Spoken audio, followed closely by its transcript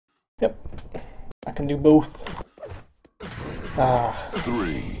Yep, I can do both.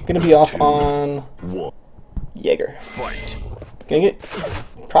 Gonna be off on Jaeger. Gonna get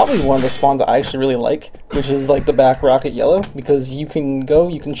probably one of the spawns that I actually really like, which is like the back rocket yellow, because you can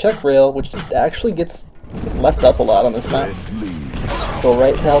check rail, which actually gets left up a lot on this map. Go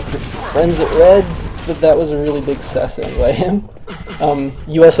right to help your friends at red, but that was a really big cess anyway.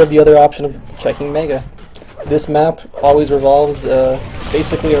 You also have the other option of checking mega. This map always revolves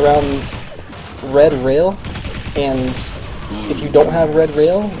basically around red rail, and if you don't have red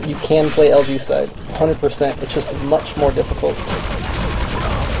rail, you can play LG side, 100%. It's just much more difficult.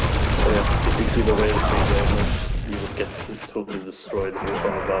 Yeah, if you do the rail thing, you would get totally destroyed from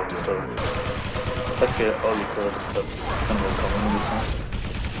above, so it's like an early code that's kind of uncommon in this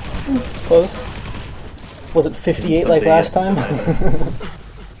one. It's close. Was it 58 like last time?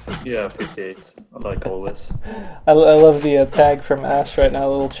 Yeah, 58, like always. I love the tag from Ash right now,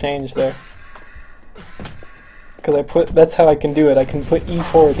 a little change there. Because that's how I can do it. I can put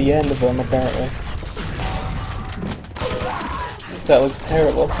E4 at the end of them, apparently. That looks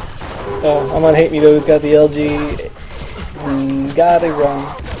terrible. Oh, I'm on Hate Me though, he's got the LG. Gotta run.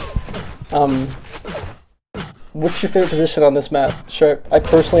 What's your favorite position on this map, Sharp? I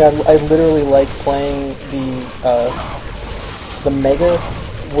personally, I literally like playing the Mega,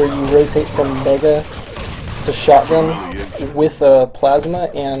 where you rotate from Mega to Shotgun with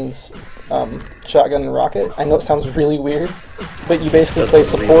Plasma and Shotgun and Rocket. I know it sounds really weird, but you basically play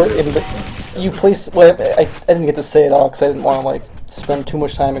support and you play. Well, I didn't get to say it all because I didn't want to like spend too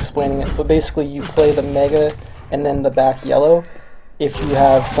much time explaining it. But basically, you play the Mega and then the back yellow if you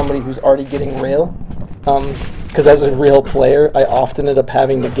have somebody who's already getting rail. Because as a real player, I often end up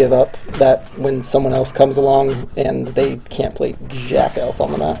having to give up that when someone else comes along and they can't play jack else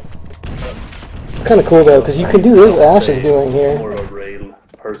on the map. It's kind of cool though, because you can do what Ash is doing here. More a rail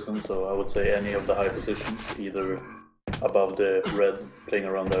person, so I would say any of the high positions, either above the red, playing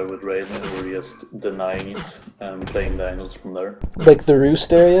around there with rail, or just denying it and playing the angles from there. Like the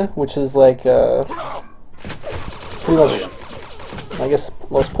roost area, which is like pretty much. I guess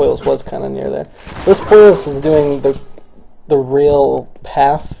Los Pollos was kind of near there. Los Pollos is doing the rail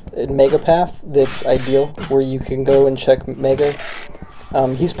path, mega path, that's ideal, where you can go and check mega.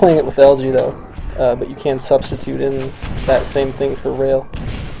 He's playing it with LG though, but you can substitute in that same thing for rail.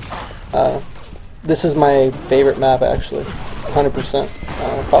 This is my favorite map actually, 100%,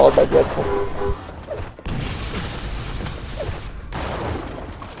 followed by Dreadful.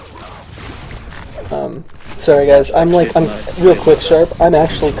 Sorry guys, I'm real quick, Sharp. I'm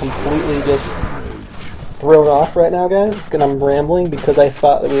actually completely just thrown off right now, guys, and I'm rambling because I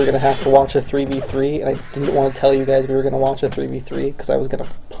thought that we were going to have to watch a 3v3, and I didn't want to tell you guys we were going to watch a 3v3 because I was going to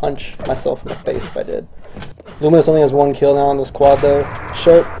punch myself in the face if I did. Luminous only has 1 kill now on the squad though.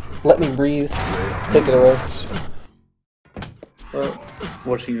 Sharp, let me breathe. Take it away. Well,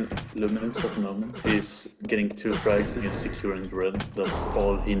 watching Luminous at the moment, he's getting 2 frags and he's securing the red. That's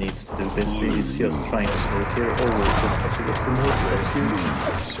all he needs to do basically. He's just trying to smoke here. Oh, we could actually get 2 more. That's huge.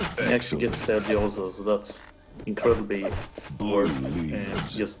 He actually gets steady also, so that's incredibly worth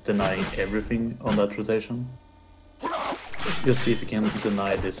just denying everything on that rotation. Just see if he can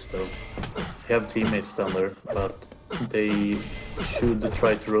deny this though. They have teammates down there, but they should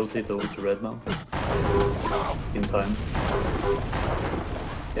try to rotate over to red now. In time.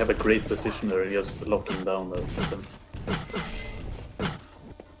 They have a great position there, just locking down though.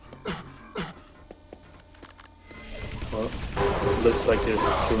 Well, looks like they're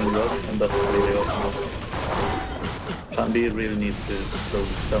securing red, and that's really awesome also. PlanB really needs to slow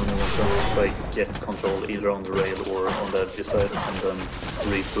this down in one sense, try to get control either on the rail or on the LG side, and then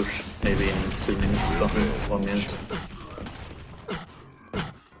re-push maybe in 2 minutes or something, 1 minute.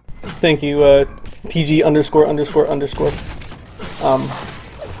 Thank you, TG ____.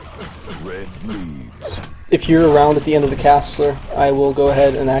 If you're around at the end of the cast, sir, I will go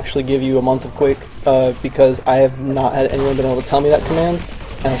ahead and actually give you a month of Quake, because I have not had anyone been able to tell me that command,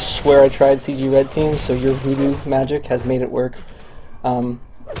 and I swear I tried CG Red Team, so your voodoo magic has made it work.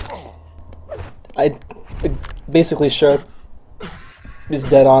 Basically Sharp is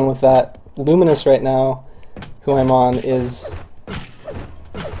dead on with that. Luminous right now, who I'm on, is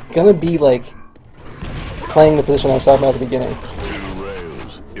gonna be like playing the position I was talking about at the beginning,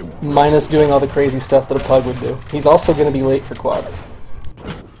 minus doing all the crazy stuff that a pug would do. He's also gonna be late for quad.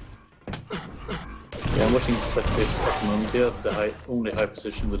 Yeah, I'm watching this at the moment here, the only high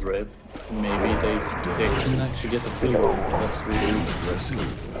position with red. Maybe they can actually get a free roll. That's really huge.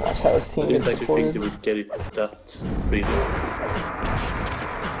 Watch how his team gets supported. I didn't actually think they would get it that freely.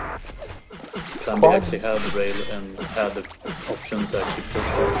 PlanB actually had the rail and had the option to actually push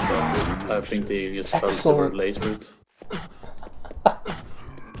out, but I think they just felt they were late for it.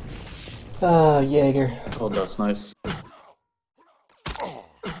 Jaeger. Oh, that's nice.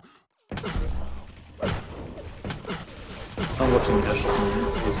 I'm watching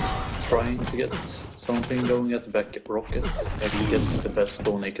Ashton. He's trying to get something going at the back rocket. Actually gets the best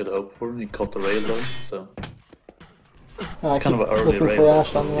spawn he could hope for. He caught the rail though, so... It's kind of an early rail. For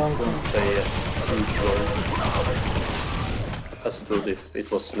Ash on the wrong thing. Huge roll. As it would if it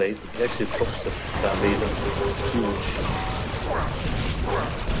was late. He actually drops it. PlanB, that's huge.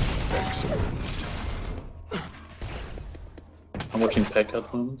 I'm watching Peck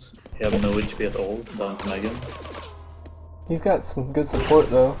at the moment. He has no HP at all, down to Megan. He's got some good support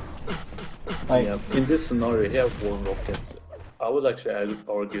though. Like, yeah, in this scenario, he has one rocket. I would actually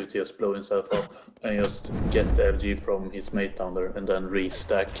argue to just blow himself up and just get the LG from his mate down there and then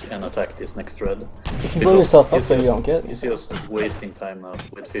restack and attack this next red. If you blow yourself up, then you don't get. He's just wasting time now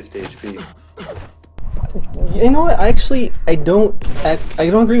with 50 HP. You know what? I don't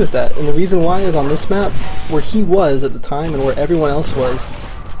agree with that. And the reason why is on this map, where he was at the time and where everyone else was,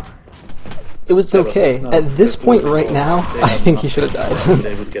 it was okay. At this point right now, I think he should have died.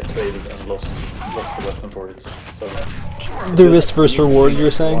 They would get traded and lost the weapon for it. So the risk versus reward, you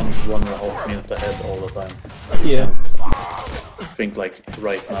were saying? 1.5 minutes ahead all the time. Yeah. I think like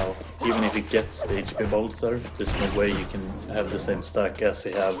right now, even if he gets the HP bolts there, there's no way you can have the same stack as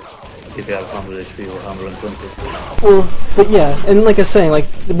you have if you have 100 HP or 120. Well, but yeah, and like I was saying, like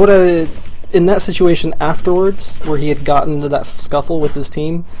in that situation afterwards, where he had gotten into that scuffle with his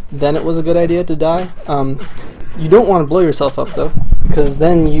team, then it was a good idea to die. You don't want to blow yourself up though, because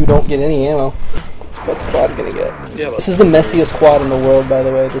then you don't get any ammo. So what's Quad gonna get? Yeah, this is the messiest quad in the world, by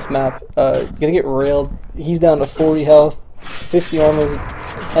the way, this map. Gonna get railed. He's down to 40 health, 50 armor,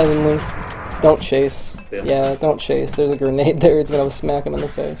 heavenly. Don't chase. Yeah, don't chase. There's a grenade there, it's gonna smack him in the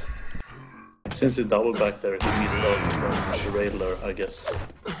face. Since he doubled back there, he missed out on the rail there, I guess.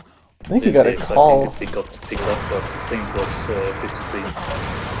 I think he got a call. He got picked up, but I think it was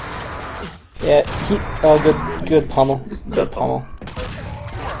 53. Yeah, good pummel. Good pummel.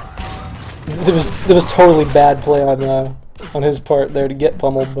 There was totally bad play on his part there to get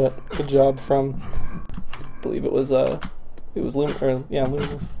pummeled, but good job from, I believe it was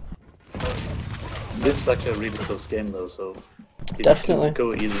Luminous. This is actually a really close game though, so it definitely could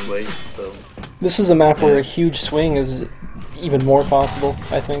go either way. So this is a map where a huge swing is even more possible,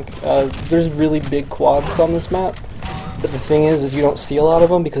 I think. There's really big quads on this map, but the thing is you don't see a lot of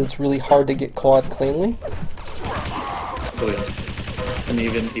them because it's really hard to get quad cleanly. Oh yeah. And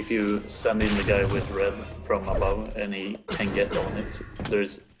even if you send in the guy with red from above and he can get on it,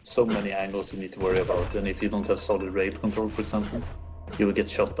 there's so many angles you need to worry about, and if you don't have solid rail control, for example, you will get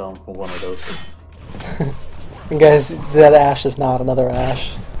shot down from one of those. And guys, that Ash is not another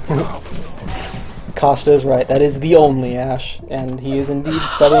Ash. Costa is right, that is the only Ash, and he is indeed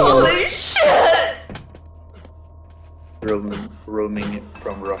subbing. Holy shit! Roaming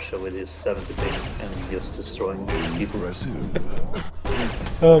from Russia with his 70 ping and just destroying people.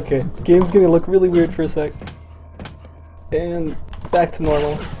 Okay, game's gonna look really weird for a sec. And back to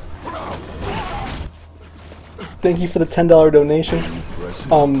normal. Thank you for the $10 donation.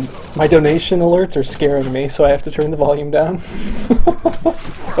 My donation alerts are scaring me, so I have to turn the volume down.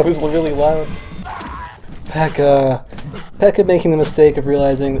 That was really loud. Pekka making the mistake of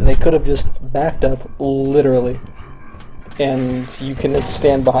realizing that they could have just backed up, literally. And you can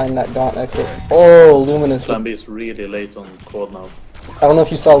stand behind that gaunt exit. Oh, Luminous. PlanB is really late on quad now. I don't know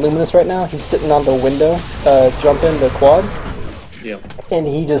if you saw Luminous right now. He's sitting on the window, jump into quad. Yeah. And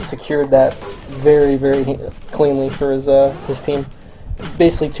he just secured that very, very cleanly for his team.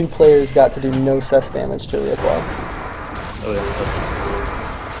 Basically, 2 players got to do no cess damage to the quad. Oh yeah,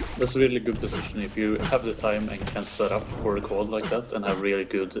 that's a really good position. If you have the time and can set up for a quad like that and have really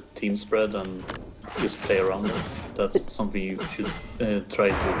good team spread and just play around it, that's something you should try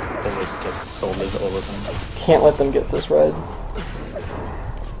to always get solid all the time. Can't let them get this red.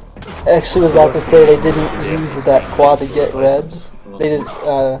 I actually was about to say they didn't use that quad to get red. They didn't.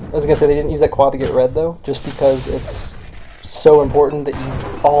 I was gonna say they didn't use that quad to get red though, just because it's so important that you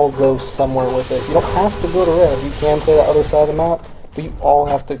all go somewhere with it. You don't have to go to red. You can play the other side of the map, but you all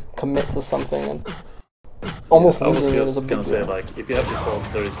have to commit to something. And almost losing it is a big deal. Like, if you have the quad,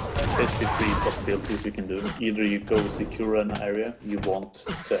 there is basically 3 possibilities you can do. Either you go secure an area you want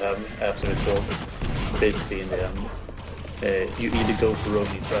to have after the quad, basically in the end. You either go for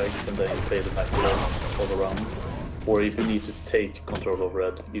roaming tracks and then you play the back roads all around, or if you need to take control of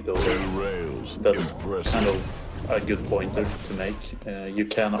red, you go there. That's kind of a good pointer to make. You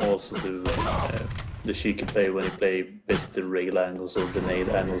can also do the cheeky play when you play basically rail angles or grenade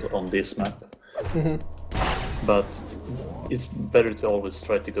angles on this map. But it's better to always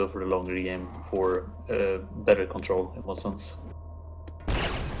try to go for the longer game for better control in one sense.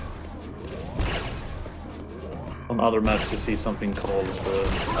 On other maps you see something called,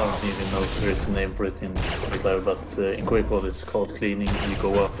 I don't even know if there is a name for it in QuakeLive, but in QuakeLive it's called cleaning. You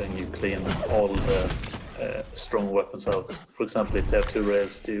go up and you clean all the strong weapons out. For example, if they have 2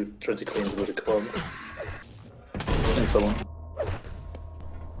 rails, you try to clean it with a quad, and so on.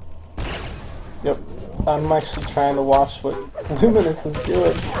 Yep, I'm actually trying to watch what Luminous is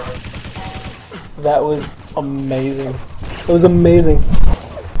doing. That was amazing. That was amazing.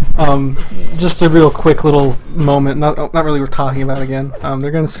 Just a real quick little moment, not really worth talking about again.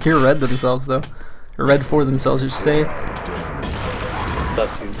 They're gonna scare red themselves though. Or red for themselves, you should say.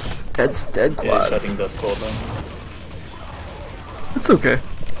 That's huge. That's dead quad. Shutting that quad down. That's okay.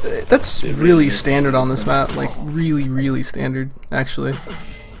 That's really standard on this map, like really standard, actually.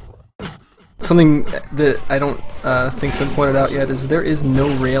 Something that I don't think's been pointed out yet is there is no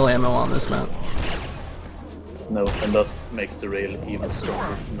rail ammo on this map. No, and that makes the rail even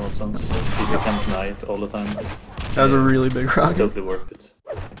stronger in one sense. You can't deny it all the time. That was a really big rocket. It's totally worth it.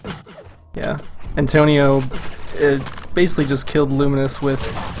 Yeah. Antonio basically just killed Luminous with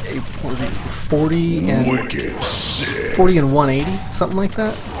a, what was he, 40 and 180, something like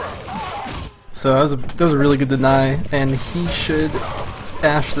that. So that was a really good deny, and he should,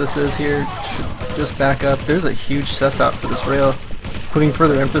 Ash this is here, should just back up. There's a huge cess out for this rail, putting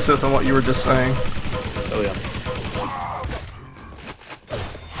further emphasis on what you were just saying. Oh yeah.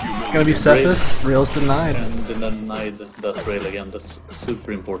 It's gonna be Cephas, rail's denied. And then denied that rail again, that's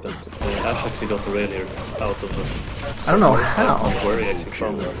super important. Ash actually got the rail here out of the... I don't know how. I don't know where he actually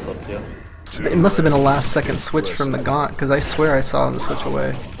found that, but yeah. It must have been a last second switch from the Gaunt, because I swear I saw him switch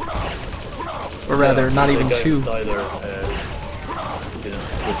away. Or rather, not even two. Either didn't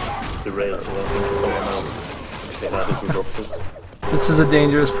switch the rail, so I think someone else actually had it or dropped it. This is a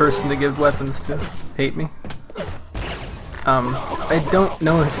dangerous person to give weapons to. Hate me. I don't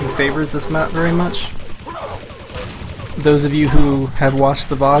know if he favors this map very much. Those of you who have watched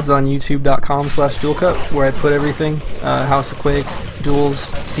the VODs on youtube.com/duelcup, where I put everything, House of Quake,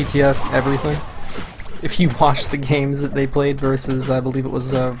 Duels, CTF, everything. If you watched the games that they played versus, I believe it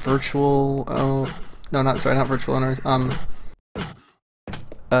was Virtual, no, not Virtual Owners,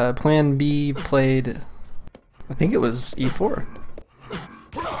 PlanB played, I think it was E4.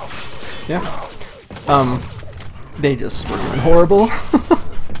 Yeah. They just were doing horrible.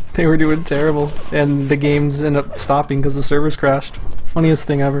 They were doing terrible, and the games ended up stopping because the servers crashed. Funniest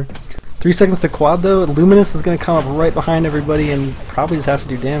thing ever. 3 seconds to quad though. Luminous is going to come up right behind everybody and probably just have to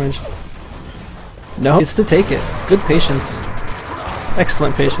do damage. No, it's to take it. Good patience.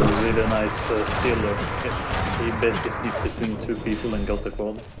 Excellent patience. Really nice steal there. He basically sneaked between 2 people and got the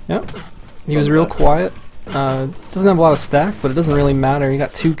quad. Yep. He was real quiet. Doesn't have a lot of stack, but it doesn't really matter. He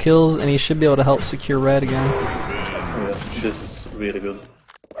got 2 kills, and he should be able to help secure red again. Yeah, this is really good.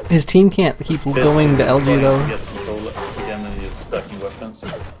 His team can't keep going to LG though. Get control again and he's stacking weapons.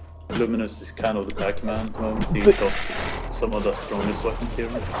 Luminous is kind of the Pac-Man at the moment. He's got some of the strongest weapons here.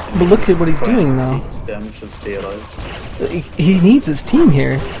 But look at what he's doing though. Damage and stay alive. He needs his team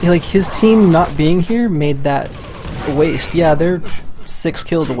here. Like, his team not being here made that a waste. Yeah, they're 6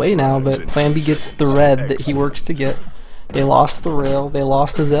 kills away now, but PlanB gets the red that he works to get. They lost the rail, they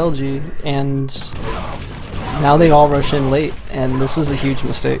lost his LG, and now they all rush in late, and this is a huge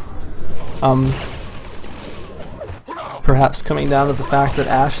mistake. Perhaps coming down to the fact that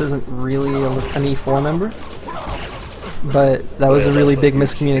Ash isn't really an E4 member, but that was a really big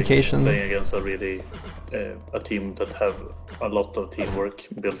miscommunication. Playing against a team that have a lot of teamwork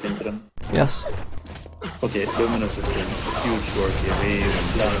built into them. Yes. Okay, Luminous is doing huge work here. He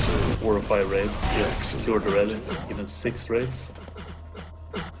lands 4 or 5 raids, just secured the rally, even 6 raids.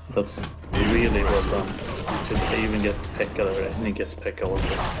 That's really well done. You could even get Pekka there, and he gets Pekka also.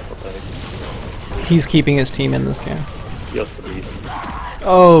 What the heck? He's keeping his team in this game. Just the beast.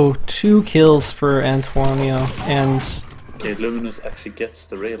 Oh, 2 kills for Antonio, and... Okay, Luminous actually gets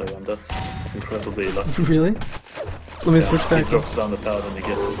the rail again, that's incredibly lucky. Really? Let me switch back. He drops down the pad and he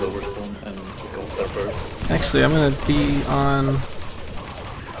gets the lower stone and goes there first. Actually, I'm gonna be on...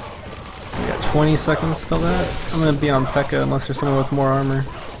 We got 20 seconds till that. I'm gonna be on Pekka unless there's someone with more armor.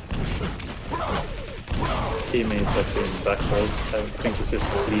 Teammates actually in the back walls. I think he's just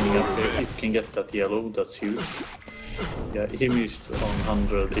cleaning up here. If he can get that yellow, that's huge. Yeah, he missed on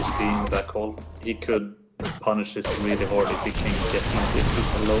 100 HP in the back hall. He could punish this really hard if he can get him. If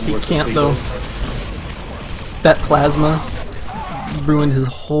he's alone. He can't though. That plasma ruined his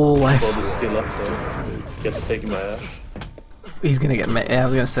whole life. Quad is still up though. Gets taken by Ash. He's gonna get I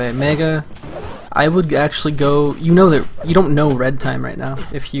was gonna say Mega. I would actually go. You know that you don't know red time right now.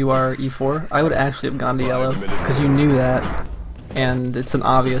 If you are E4, I would actually have gone to yellow because you knew that, and it's an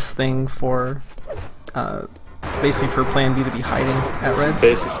obvious thing for basically for Plan B to be hiding at red.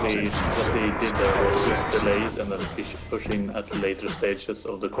 Basically, what they did there was just delayed and then pushing at later stages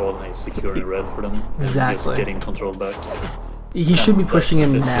of the call and securing red for them. Exactly. Just getting control back. He should be pushing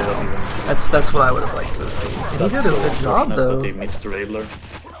in now. That's what I would have liked to see. He did a good job though. That he missed the Railer.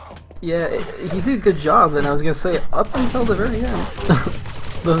 Yeah, he did a good job, and I was gonna say up until the very end.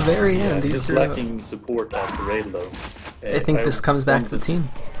 The very end, he's lacking support at the rail though. I think this comes back to the team.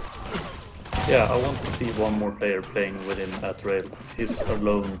 Yeah, I want to see one more player playing with him at rail. He's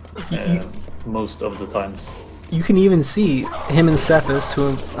alone most of the times. You can even see him and Cephas,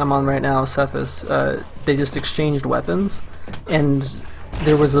 who I'm on right now, Cephas, they just exchanged weapons, and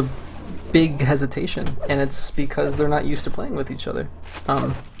there was a big hesitation, and it's because they're not used to playing with each other.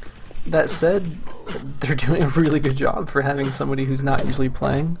 That said, they're doing a really good job for having somebody who's not usually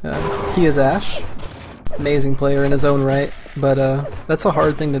playing. He is Ash. Amazing player in his own right, but that's a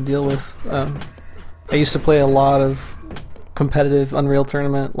hard thing to deal with. I used to play a lot of competitive Unreal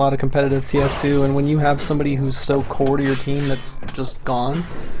Tournament, a lot of competitive TF2, and when you have somebody who's so core to your team that's just gone,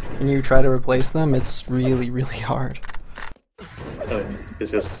 and you try to replace them, it's really, really hard.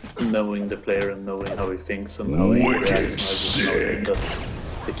 It's just knowing the player and knowing how he thinks and how he reacts and how he just knows that's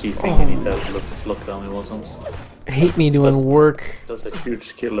the key thing you need to have lock down in Warzone. Hate me doing work. That's a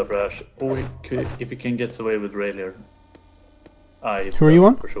huge kill of Rash. Or if he can get away with Raylier. Who are you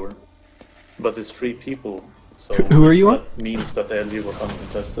on? For sure. But it's 3 people. So who are you on? That means that the LG was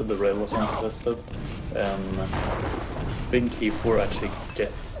uncontested, the rail was uncontested. And I think E4 actually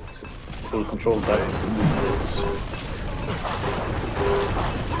get full control back in this.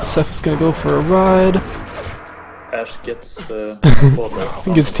 Seth is gonna go for a ride. Ash gets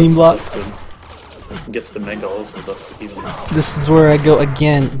gets team blocked. Gets the Mega also, that's even. This is where I go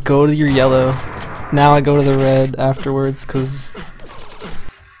again. Go to your yellow. Now I go to the red afterwards, because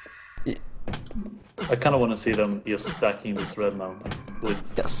I kind of want to see them just stacking this red now with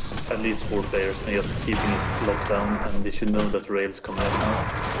at least 4 players and just keeping it locked down, and they should know that rails come out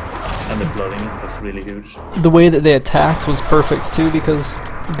now. And they're flooding it, that's really huge. The way that they attacked was perfect too, because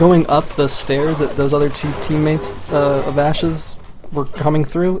going up the stairs that those other 2 teammates of Ash's were coming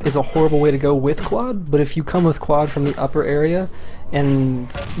through is a horrible way to go with quad, but if you come with quad from the upper area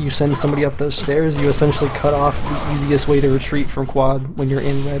and you send somebody up those stairs, you essentially cut off the easiest way to retreat from quad when you're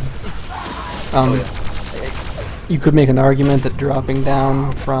in red. You could make an argument that dropping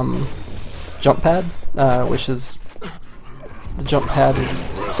down from jump pad, which is the jump pad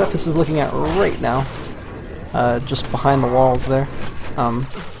Cephas is looking at right now, just behind the walls there.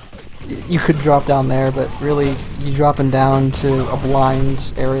 You could drop down there, but really, you dropping down to a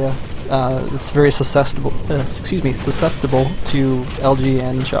blind area. It's very susceptible. Susceptible to LG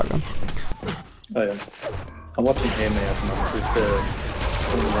and shotgun. Oh yeah, I'm watching him at the moment. He's the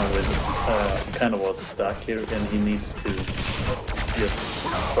only one with kind of a stack here, and he needs to just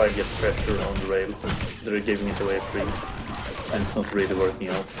try to get pressure on the rail. They're giving it away free, and it's not really working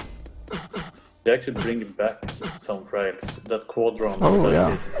out. They actually bring back some frags. That quad round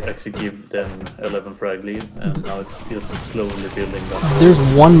actually give them 11 frag lead, and now it's just slowly building back. There's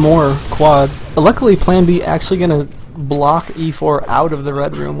one more quad. Luckily, Plan B actually gonna block E4 out of the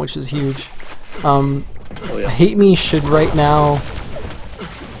red room, which is huge. Hate Me should right now.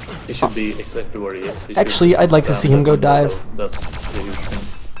 He should be exactly where he is. Actually, I'd like to see him go dive. That's the huge thing.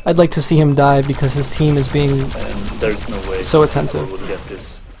 I'd like to see him dive because his team is being there's no way so attentive. Would get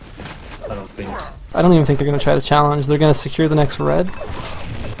this. I don't think. I don't even think they're going to try to challenge. They're going to secure the next red.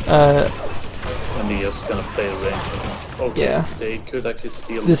 And they're just going to play a range. Okay, yeah. They could actually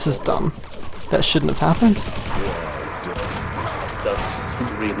steal. This is dumb. That shouldn't have happened.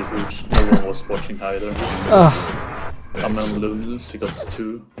 That's really huge. No one was watching either. I'm on Loadouts, he got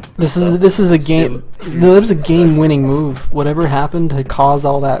 2. This is a game. That was a game-winning move. Whatever happened to cause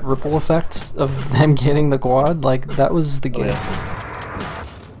all that ripple effect of them getting the quad, like that was the game.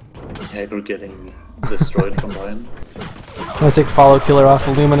 Yeah, we're getting destroyed from behind. I'm gonna take Follow Killer off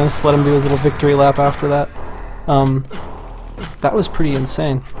of Luminous. Let him do his little victory lap after that. That was pretty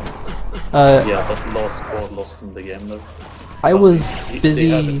insane. Yeah, that last quad lost him the game though. I was busy.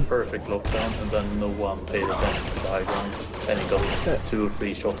 They had a perfect lockdown, and then no one paid attention to the high ground, and he got 2 or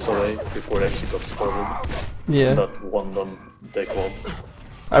 3 shots away before he actually got spotted. Yeah. That won them the quad.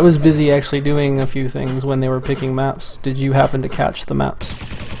 I was busy actually doing a few things when they were picking maps. Did you happen to catch the maps?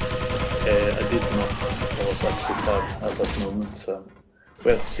 I did not. I was players actually have at that moment, so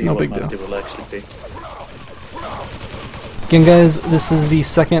we have to see No what big map deal. they will actually pick. Again, guys, this is the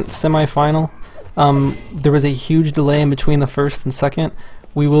second semi-final. There was a huge delay in between the first and second.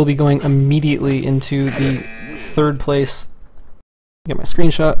 We will be going immediately into the third place. Get my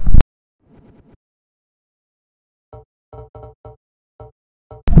screenshot.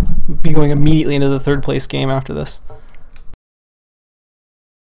 Be going immediately into the third place game after this.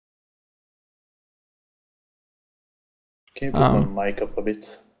 Can you put my mic up a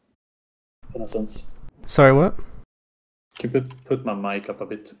bit? In a sense. Sorry, what? Can you put my mic up a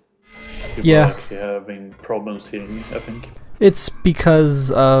bit? People Yeah. are actually having problems hearing me, I think. It's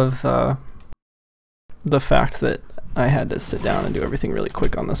because of the fact that I had to sit down and do everything really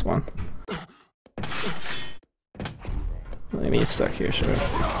quick on this one. Let me a sec here, sure.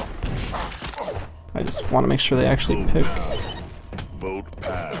 I just want to make sure they actually pick. Vote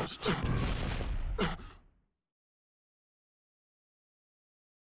passed.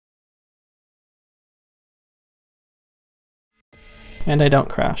 And I don't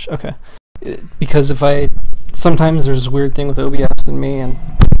crash. Okay. Because if I... Sometimes there's a weird thing with OBS and me, and...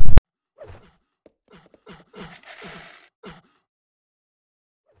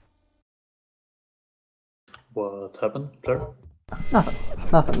 What happened, Claire? Nothing.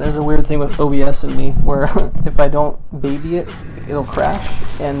 Nothing. There's a weird thing with OBS and me, where if I don't baby it, it'll crash,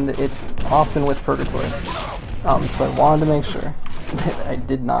 and it's often with Purgatory. So I wanted to make sure that I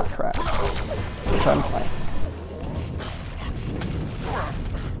did not crash, which I'm fine.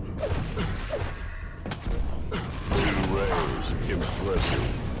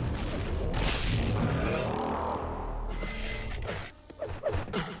 Impressive.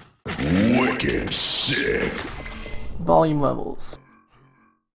 Wicked sick. Volume levels.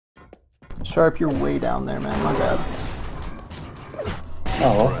 Sharp, you're way down there, man. My bad.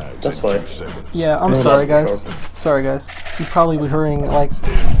 Oh, that's why. Yeah, I'm No, sorry, that's guys. for Sorry, guys. You probably were hearing like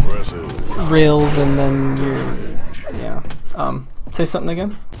Impressive. rails, and then you're yeah. Say something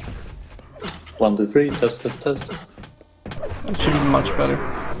again. 1, 2, 3, test, test, test. That should be much better.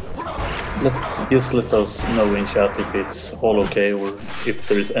 Just let us know in chat if it's all okay or if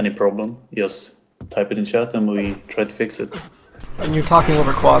there is any problem. Just type it in chat and we try to fix it. And you're talking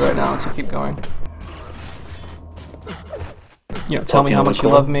over quad right now, so keep going. You know, tell me Talking how over much you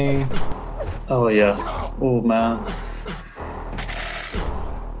quad? love me. Oh yeah. Oh man.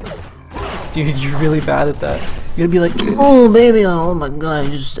 Dude, you're really bad at that. You're gonna be like, Oh baby, oh my god,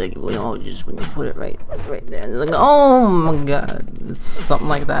 just like just when you put it right there, and it's like, oh my god. something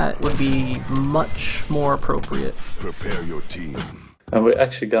like that would be much more appropriate. Prepare your team. And we're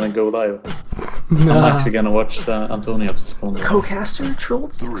actually gonna go live. I'm actually gonna watch Antonio spawn. Co-caster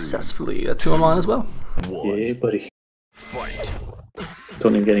trolled successfully. That's who I'm on as well. Yeah, buddy. Fight.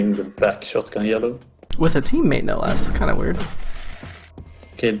 Antonio getting the back shotgun yellow. With a teammate, no less. Kind of weird.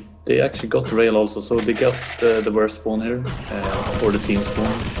 Okay, they actually got the rail also, so they got the worst spawn here, or the team spawn.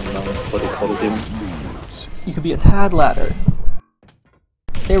 I don't know what they call it even. You could be a tad ladder.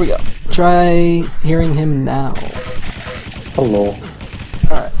 There we go. Try hearing him now. Hello.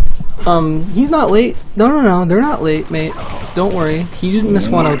 Alright. He's not late. No, they're not late, mate. Don't worry. He didn't miss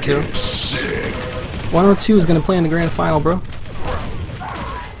 102. 102 is gonna play in the grand final, bro.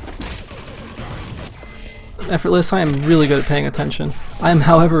 Effortless, I am really good at paying attention. I am,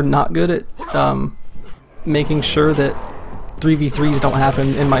 however, not good at making sure that 3v3s don't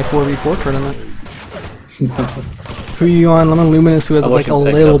happen in my 4v4 tournament. Who are you on? I'm on Luminous, who has like a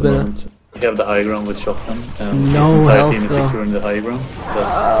little bit of... You have the high ground with shotgun, and No his entire health, team is though. securing the high ground.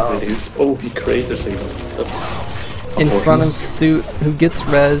 That's really huge. Oh, he craters even. That's in front of unfortunate. Suit, who gets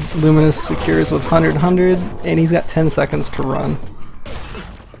red. Luminous secures with 100, and he's got 10 seconds to run.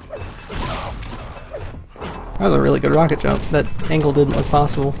 That was a really good rocket jump. That angle didn't look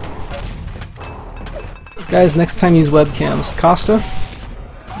possible. Guys, next time use webcams. Costa,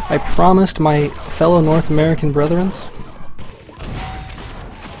 I promised my fellow North American brethrens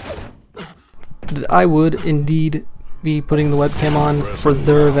that I would indeed be putting the webcam on for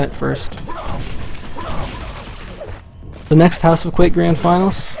their event first. The next House of Quake Grand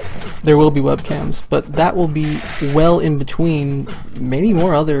Finals, there will be webcams, but that will be well in between many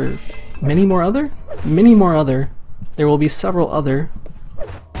more other. There will be several other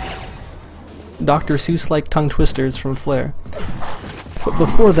Dr. Seuss-like tongue twisters from Flare. But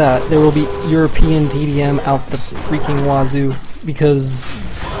before that, there will be European TDM out the freaking wazoo, because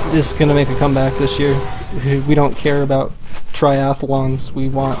this is gonna make a comeback this year. We don't care about triathlons. We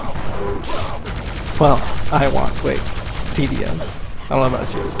want, well, I want Quake TDM. I don't know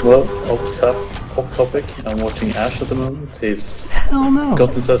about you. Well, off topic, I'm watching Ash at the moment. He's Hell no.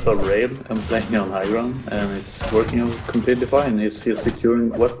 got himself a rail and playing on high ground, and it's working out completely fine. He's securing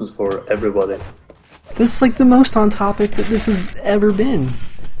weapons for everybody. That's like the most on topic that this has ever been.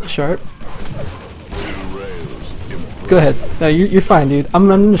 Sharp. Go ahead. No, you're fine, dude.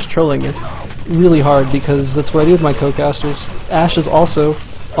 I'm just trolling you really hard because that's what I do with my co-casters. Ash is also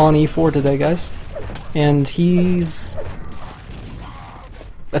on E4 today, guys, and he's.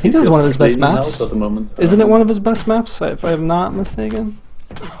 I think this is one of his best maps. At the moment. Isn't it one of his best maps, if I'm not mistaken?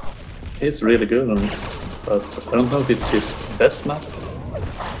 He's really good on it, but I don't know if it's his best map.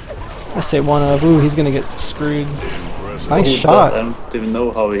 I say one of. Ooh, he's gonna get screwed. Nice shot. I don't even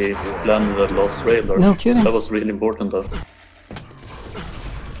know how he landed that last rail. No kidding. That was really important though.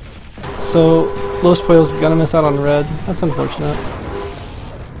 So, Los Puel's gonna miss out on red. That's unfortunate.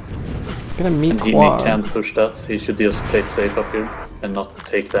 Gonna meet And he quad. can't push that. He should just play it safe up here and not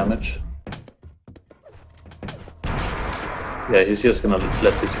take damage. Yeah, he's just gonna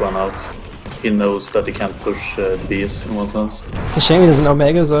let this run out. He knows that he can't push Bs in one sense. It's a shame he doesn't know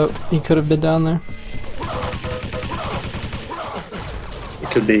Mega's up. He could have been down there. It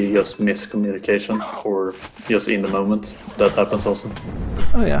could be just miscommunication or just in the moment. That happens also.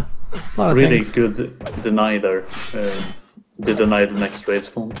 Oh yeah, a lot of Really things. good deny there. They deny the next raid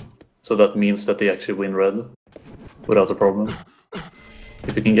spawn. So that means that they actually win red without a problem.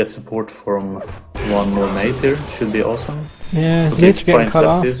 If you can get support from one more mate here, should be awesome. Yeah, his Okay, mates are getting finds cut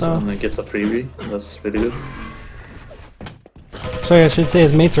off Septis though. and then gets a freebie. That's really good. Sorry, I should say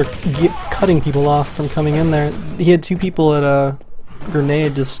his mates are cutting people off from coming in there. He had two people at a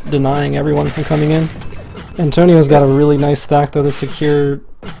grenade just denying everyone from coming in. Antonio's got a really nice stack though to secure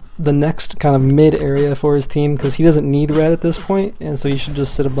the next kind of mid area for his team because he doesn't need red at this point, and so he should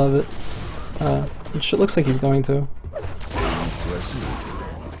just sit above it. Which it looks like he's going to.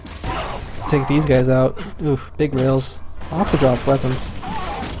 Take these guys out. Oof, big rails. Lots of dropped weapons.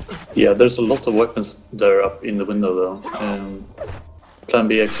 Yeah, there's a lot of weapons there up in the window though.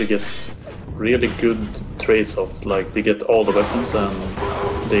 PlanB actually gets really good trades off, like they get all the weapons and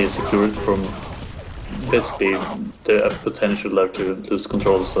they secure it from basically the potential there to lose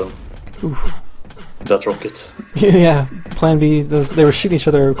control, so Oof. that rocket. Yeah, Plan B, they were shooting each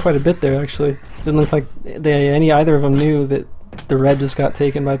other quite a bit there actually. Didn't look like either of them knew that the red just got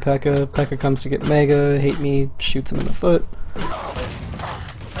taken by Pekka. Pekka comes to get Mega, Hate Me shoots him in the foot.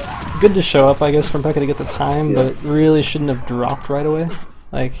 Good to show up, I guess, from Pekka to get the time, Yeah. but really shouldn't have dropped right away.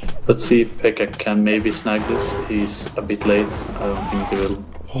 Like, Let's see if Pekka can maybe snag this. He's a bit late. I don't think he will.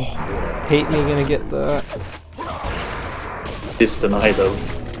 Hate Me gonna get the... This deny though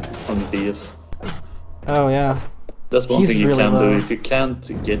on the BS. Oh yeah. That's one He's thing you really can low. do. If you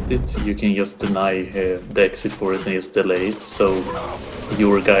can't get it, you can just deny the exit for it and just delay it, so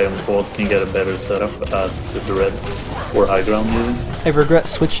your guy on quad can get a better setup at the red or high ground even. I regret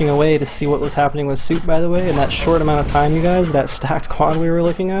switching away to see what was happening with Soup, by the way. In that short amount of time, you guys, that stacked quad we were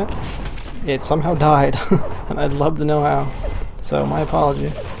looking at, it somehow died. And I'd love to know how. So, my apology.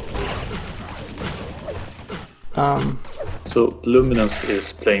 So Luminous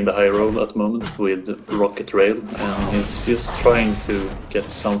is playing the high road at the moment with Rocket Rail, and he's just trying to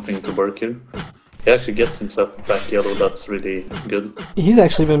get something to work here. He actually gets himself back yellow, that's really good. He's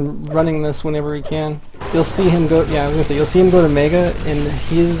actually been running this whenever he can. You'll see him go, yeah, I was gonna say, you'll see him go to Mega, and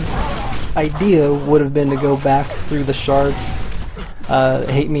his idea would have been to go back through the shards.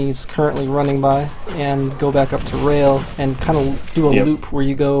 Hate Me's currently running by, and go back up to Rail, and kind of do a loop where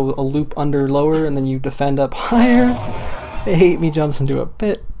you go a loop under lower, and then you defend up higher. Hate Me jumps into a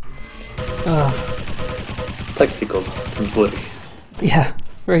pit. Tactical, don't worry. Yeah,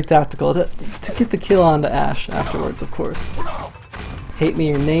 very tactical. To get the kill onto Ash afterwards, of course. Hate Me,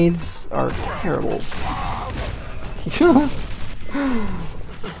 your nades are terrible.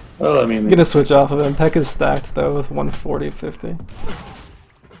 Well, I mean, I'm gonna switch off of him. Pekka's stacked though with 140-50.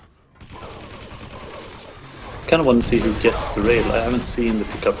 kind of want to see who gets the rail. I haven't seen the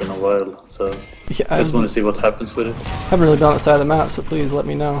pickup in a while, so Yeah, I just want to see what happens with it. haven't really been on the side of the map, so please let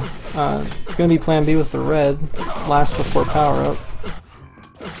me know. It's gonna be Plan B with the red, last before power up.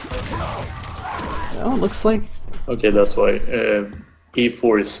 Oh, it looks like Okay, that's why.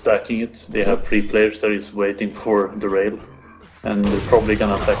 E4 is stacking it. They have 3 players that is waiting for the rail, and they're probably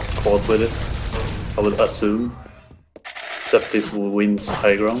gonna attack quad with it, I would assume. Septis wins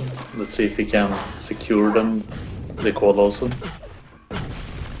high ground. Let's see if he can secure them, the quad also.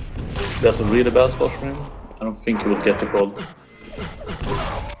 That's a really bad spot for him. I don't think he will get the quad.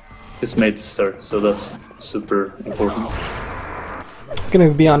 His mate is there, so that's super important. gonna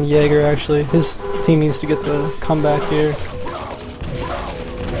be on Jaeger actually. His team needs to get the comeback here.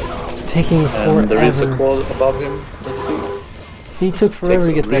 taking forever. And there is a quad above him. Let's see. He took forever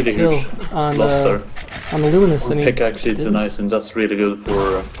to get that really kill huge on loss there. the Luminous, and he Pick actually didn't. denies him. That's really good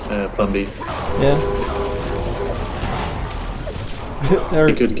for PlanB. Yeah.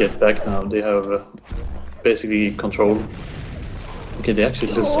 He could get back now. They have basically control. Okay, they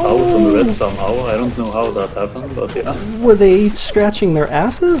actually lose out on the red somehow. I don't know how that happened, but yeah. Were they scratching their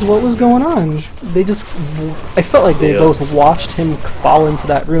asses? What was going on? They just... I felt like they both watched him fall into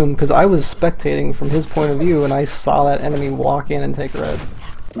that room, because I was spectating from his point of view, and I saw that enemy walk in and take red.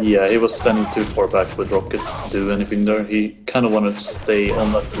 Yeah, he was standing too far back with rockets to do anything there. He kind of wanted to stay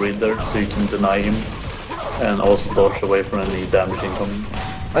on that grid there, so you can deny him, and also dodge away from any damage incoming.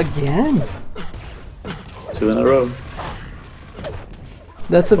 Again? 2 in a row.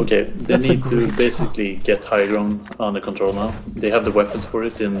 That's a okay, they that's need a to great basically get high ground under control now. They have the weapons for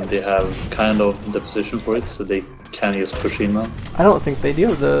it, and they have kind of the position for it, so they can just push in now. I don't think they do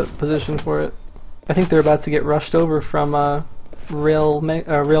have the position for it. I think they're about to get rushed over from rail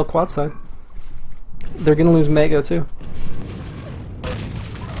quad side. They're gonna lose Mego too.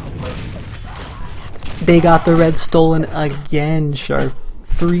 They got the red stolen again, Sharp.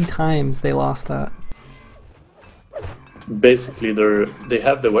 3 times they lost that. Basically, they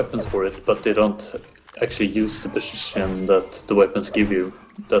have the weapons for it, but they don't actually use the position that the weapons give you.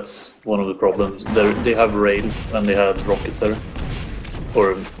 That's one of the problems. They have rail and they had rocket there.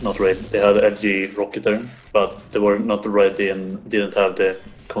 Or not rail, they had edgy rocket there, but they were not ready and didn't have the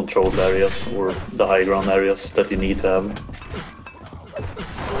controlled areas or the high ground areas that you need to have.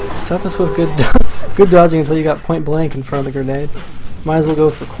 Selfless with good dodging until you got point blank in front of the grenade. Might as well go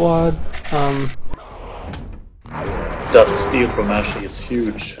for quad. That steal from Ashley is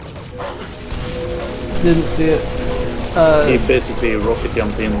huge. Didn't see it. He basically rocket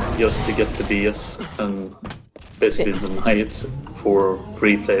jumped in just to get the BS and basically deny it for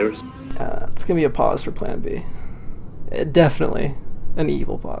 3 players. It's gonna be a pause for Plan B. Definitely an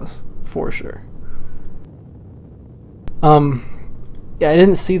evil pause, for sure. Yeah, I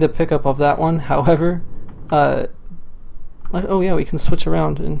didn't see the pickup of that one. However, oh yeah, we can switch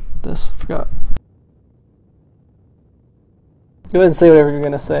around in this. Forgot. Go ahead and say whatever you're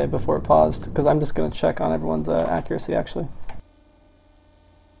gonna say before it paused, because I'm just gonna check on everyone's accuracy actually.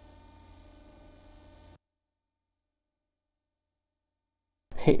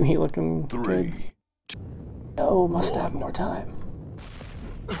 Hate me looking good. No, must have more time.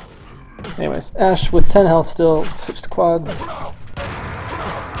 Anyways, Ash with 10 health still, switch to quad.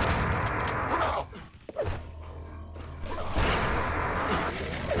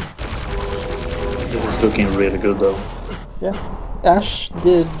 This is looking really good though. Yeah, Ash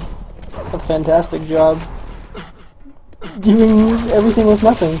did a fantastic job doing everything with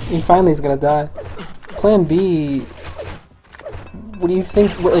nothing. He finally is gonna die. Plan B, what do you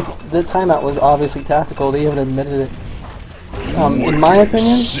think? Like, the timeout was obviously tactical. They even admitted it. In my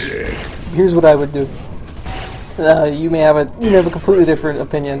opinion, here's what I would do. You may have a completely different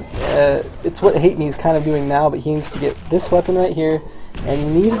opinion. It's what Hate Me's kind of doing now, but he needs to get this weapon right here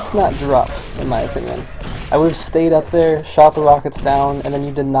and need it to not drop, in my opinion. I would have stayed up there, shot the rockets down, and then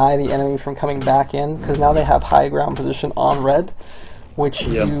you deny the enemy from coming back in, because now they have high ground position on red, which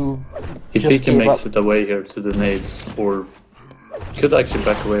you if just he can gave make up. it away here to the nades, or could actually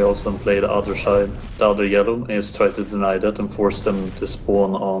back away also and play the other side, the other yellow, and just try to deny that and force them to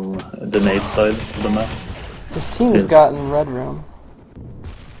spawn on the nade side of the map. His team has gotten red room.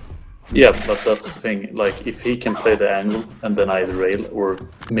 Yeah, but that's the thing, like, if he can play the angle and deny the rail, or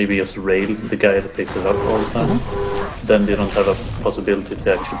maybe just rail the guy that picks it up all the time, then they don't have a possibility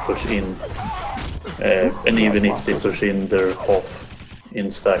to actually push in. And even if they push in, they're off in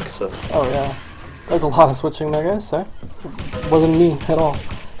stack, so... Oh yeah. There's a lot of switching there, guys, sorry. Wasn't me at all.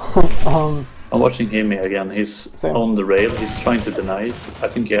 I'm watching him again, he's on the rail, he's trying to deny it. I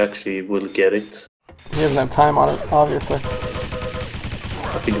think he actually will get it. He doesn't have time on it, obviously.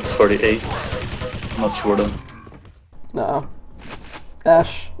 I think it's 38, I'm not sure though. No.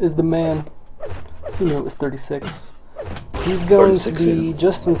 Ash is the man. He knew it was 36. He's going to be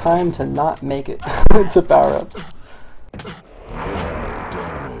just in time to not make it to power-ups.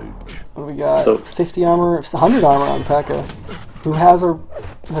 What do we got? So, 50 armor, 100 armor on P.E.K.K.A, who has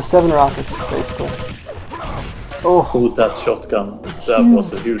the 7 rockets, basically. Oh, that shotgun. That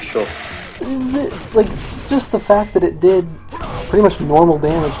was a huge shot. Like, just the fact that it did pretty much normal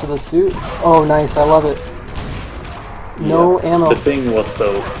damage to the suit. Oh, nice, I love it. No ammo. The thing was,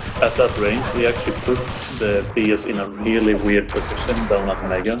 though, at that range, we actually put the BS in a really weird position down at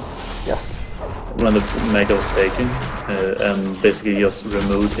Mega. Yes. When the Mega was taken, and basically just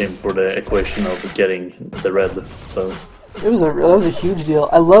removed him for the equation of getting the red. So That was a huge deal.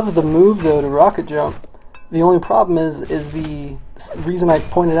 I love the move though to rocket jump. The only problem is the reason I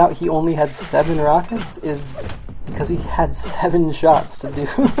pointed out he only had 7 rockets is because he had 7 shots to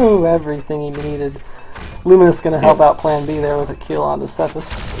do everything he needed. Luminous gonna help out Plan B there with a kill on the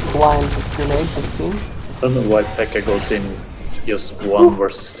Cephas. Blind grenade for the team. I don't know why Pekka goes in just 1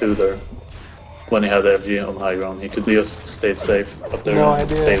 versus 2 there. When he had FG on high ground, he could just stay safe up there and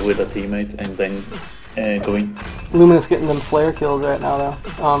stay with a teammate and then go in. Luminous getting them flare kills right now though.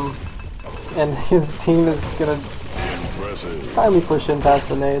 And his team is gonna finally push in past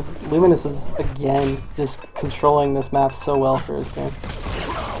the nades. Luminous is again just controlling this map so well for his team.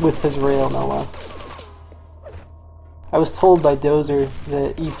 With his rail no less. I was told by Dozer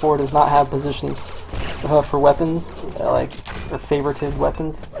that E4 does not have positions for weapons, or favorited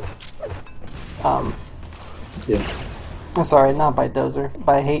weapons. Yeah. I'm sorry, not by Dozer,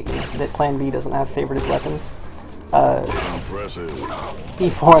 by Hate Me, that Plan B doesn't have favorited weapons.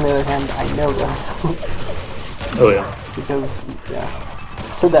 E4 on the other hand, I know does. Oh yeah. Because, yeah,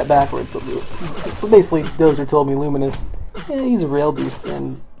 I said that backwards, but basically Dozer told me Luminous, he's a rail beast,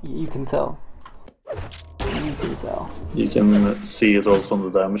 and you can tell. You can tell. You can see it also on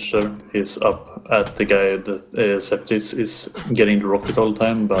the damage there. He's up at the guy that Septis is getting the rocket all the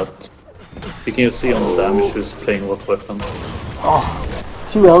time, but you can see on the damage who's playing what weapon. Oh,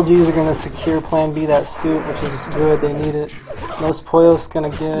 2 LGs are going to secure Plan B that suit, which is good, they need it. Los Pollos going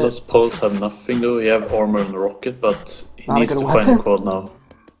to get... Los Pollos have nothing though, he have armor and rocket, but he not needs to weapon. find a quad now.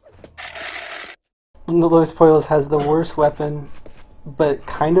 Los Pollos has the worst weapon, but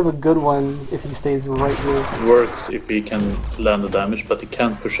kind of a good one if he stays right here. It works if he can land the damage, but he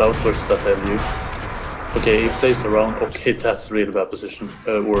can't push out versus that LU. Okay, he plays around. Okay, that's a really bad position.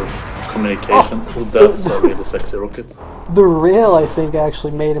 Or communication. Oh, that's a really sexy rocket. The rail, I think,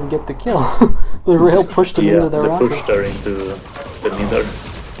 actually made him get the kill. The rail pushed him into the rocket. Yeah, the push there into the nether.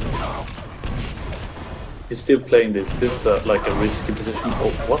 He's still playing this. This is like a risky position.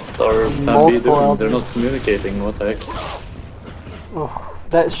 Oh, what are PlanB doing? They're not communicating. What the heck? Oh,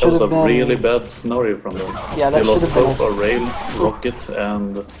 that should have been a really bad scenario from them. Yeah, that should have been both a rail, rocket,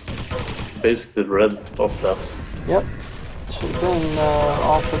 and basically the red off that. Yep, should have been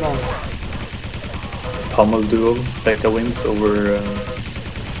all for them. Pummel Duel, Pekka wins over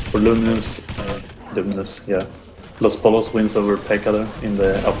for Luminous, Luminous, yeah. Los Pollos wins over Pekka there in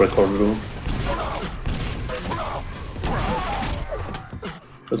the upper corridor.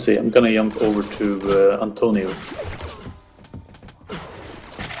 Let's see, I'm gonna jump over to Antonio.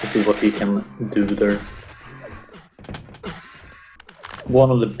 Let's see what he can do there.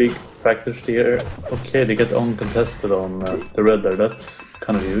 One of the big factors here. Okay, they get uncontested on the red there. That's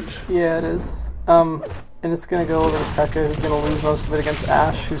kind of huge. Yeah, it is. And it's gonna go over to Pekka, who's gonna lose most of it against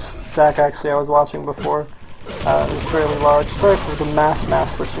Ash, whose stack actually I was watching before is fairly large. Sorry for the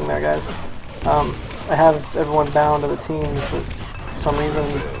mass switching there, guys. I have everyone bound to the teams, but for some reason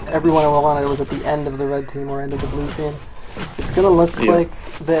everyone I wanted was at the end of the red team or end of the blue team. It's gonna look like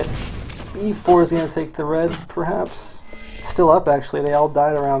that E4 is gonna take the red, perhaps. It's still up actually, they all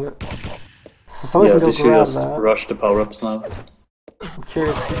died around it. So someone can go grab that. Rush the power-ups now. I'm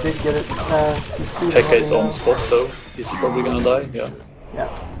curious who did get it. If you see Pekka is on spot though, he's probably gonna die, yeah.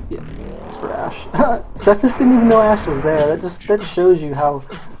 Yeah, it's for Ash. Cephas didn't even know Ash was there. That shows you how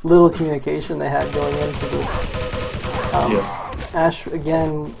little communication they had going into this. Ash,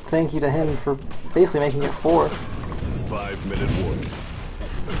 again, thank you to him for basically making it 4. 5-minute warning.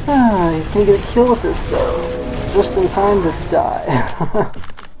 He's gonna get a kill with this though, just in time to die.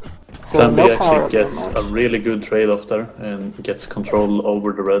 So PlanB no actually gets a really good trade-off there and gets control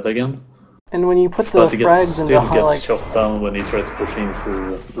over the red again. And when you put the frags into still gets shot down when he tries to push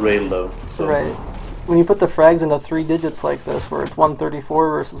into rail though. So. Right. When you put the frags into 3 digits like this, where it's 134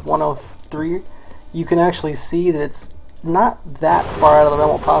 versus 103, you can actually see that it's not that far out of the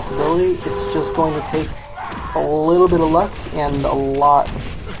realm of possibility. It's just going to take a little bit of luck and a lot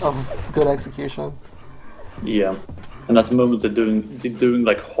of good execution. Yeah. And at the moment they're doing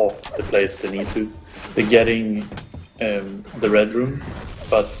like half the plays they need to. They're getting the red room,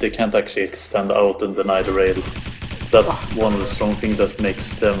 but they can't actually extend out and deny the rail. That's one of the strong things that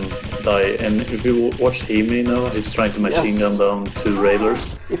makes them die. And if you watch Hemi now, he's trying to machine gun down 2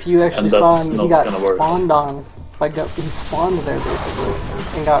 railers. If you actually saw him, he got spawned on. Like he spawned there basically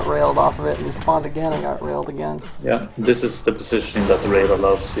and got railed off of it, and spawned again and got railed again. Yeah, this is the positioning that the rail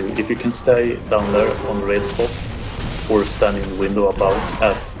allows you. If you can stay down there on the rail spot, or stand in the window above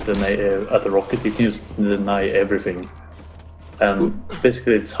at the rocket, you can just deny everything. And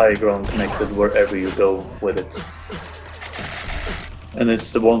basically it's high ground connected wherever you go with it. And it's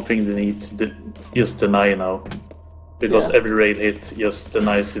the one thing they need to just deny now. Because Yeah. every raid hit just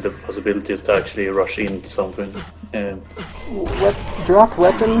denies you the possibility to actually rush into something. Dropped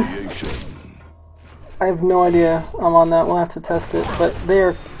weapons. I have no idea. I'm on that. We'll have to test it. But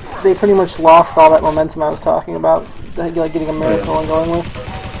they pretty much lost all that momentum I was talking about, like getting a miracle and going with,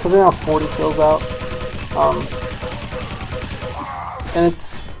 because we're now 40 kills out. And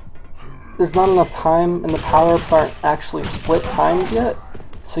there's not enough time, and the power-ups aren't actually split times yet.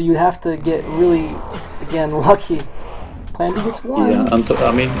 So you'd have to get really, again, lucky. PlanB gets one. Yeah, and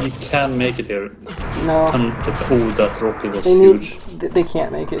I mean, you can make it here. No. Oh, that rocket was huge. They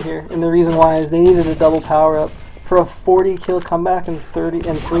can't make it here, and the reason why is they needed a double power-up. For a 40 kill comeback in 3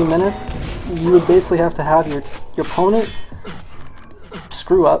 minutes, you would basically have to have your opponent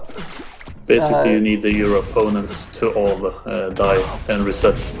screw up. Basically, you need your opponents to all die and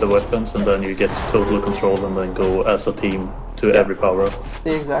reset the weapons, and then you get total control and then go as a team to every power up.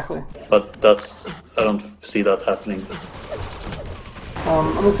 Exactly. But I don't see that happening.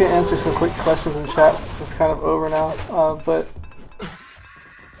 I'm just going to answer some quick questions in chat since it's kind of over now. But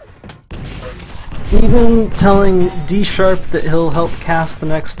Steven telling D Sharp that he'll help cast the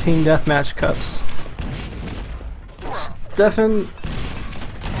next Team Deathmatch Cups. Stefan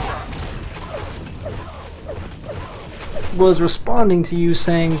was responding to you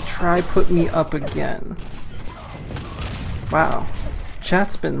saying, try put me up again. Wow.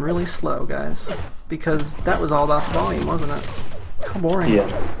 Chat's been really slow, guys. Because that was all about the volume, wasn't it? How boring. Yeah.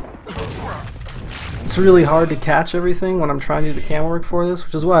 It's really hard to catch everything when I'm trying to do the camera work for this,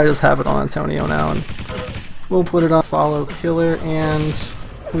 which is why I just have it on Antonio now, and we'll put it on Follow Killer, and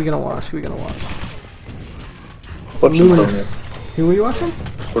who are we gonna watch? Watch Luminous. Who were you watching?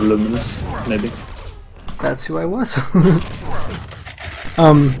 Or Luminous, maybe. That's who I was.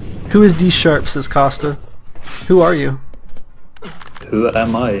 Who is D Sharp, says Costa. Who are you? Who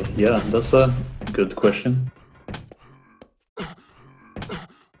am I? Yeah, that's a good question.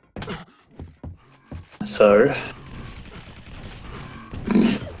 Sir.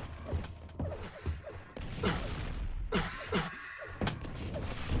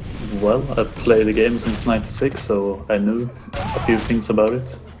 Well, I've played the game since '96, so I knew a few things about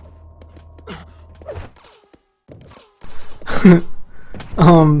it.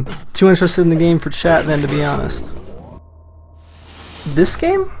 Too interested in the game for chat then, to be honest. This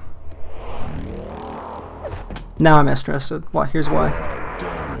game? Now I'm interested. Why? Here's why.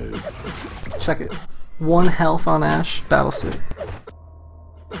 Check it. 1 health on Ash, battlesuit.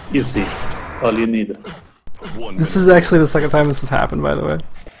 Easy. All you need. This is actually the second time this has happened, by the way.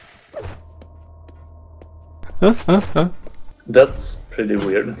 That's pretty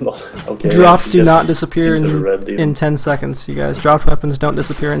weird. Okay. Drops do not disappear in in 10 seconds, you guys. Dropped weapons don't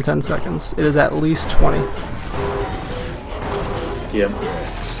disappear in 10 seconds. It is at least 20. Yeah.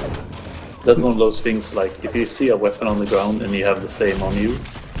 That's one of those things, like, if you see a weapon on the ground and you have the same on you,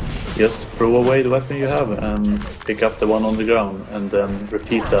 just throw away the weapon you have and pick up the one on the ground, and then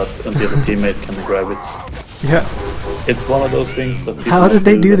repeat that until the teammate can grab it. Yeah. It's one of those things that people How did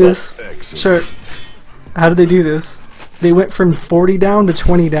they do the this? best. Sure. How did they do this? They went from 40 down to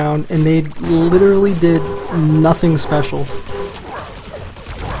 20 down, and they literally did nothing special.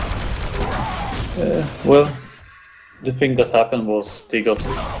 Well, the thing that happened was they got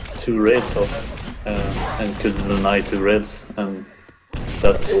 2 raids off and could deny 2 raids, and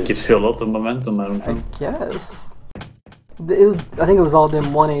that gives you a lot of momentum, I don't think. I guess. I think it was all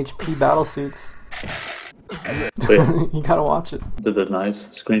them 1 HP battlesuits. But yeah, You gotta watch it. did a nice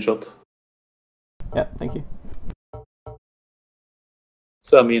screenshot. Yeah, thank you.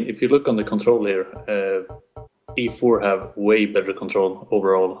 So, I mean, if you look on the control here, E4 have way better control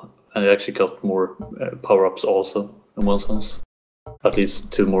overall, and they actually got more power-ups also, in one sense. At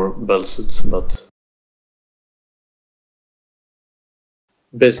least 2 more battlesuits, but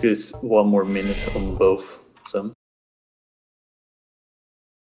basically it's 1 more minute on both of them.